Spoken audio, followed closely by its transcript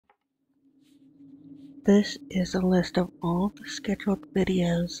This is a list of all the scheduled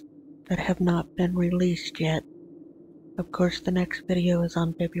videos that have not been released yet. Of course, the next video is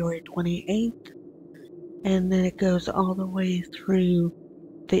on February 28th, and then it goes all the way through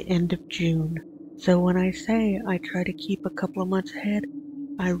the end of June. So when I say I try to keep a couple of months ahead,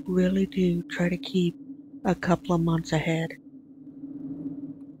 I really do try to keep a couple of months ahead.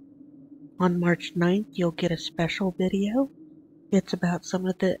 On March 9th, you'll get a special video. It's about some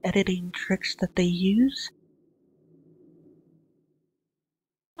of the editing tricks that they use.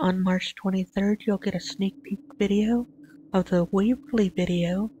 On March 23rd, you'll get a sneak peek video of the Waverly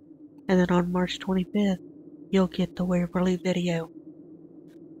video, and then on March 25th, you'll get the Waverly video.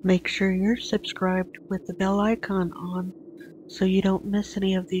 Make sure you're subscribed with the bell icon on so you don't miss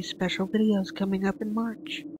any of these special videos coming up in March.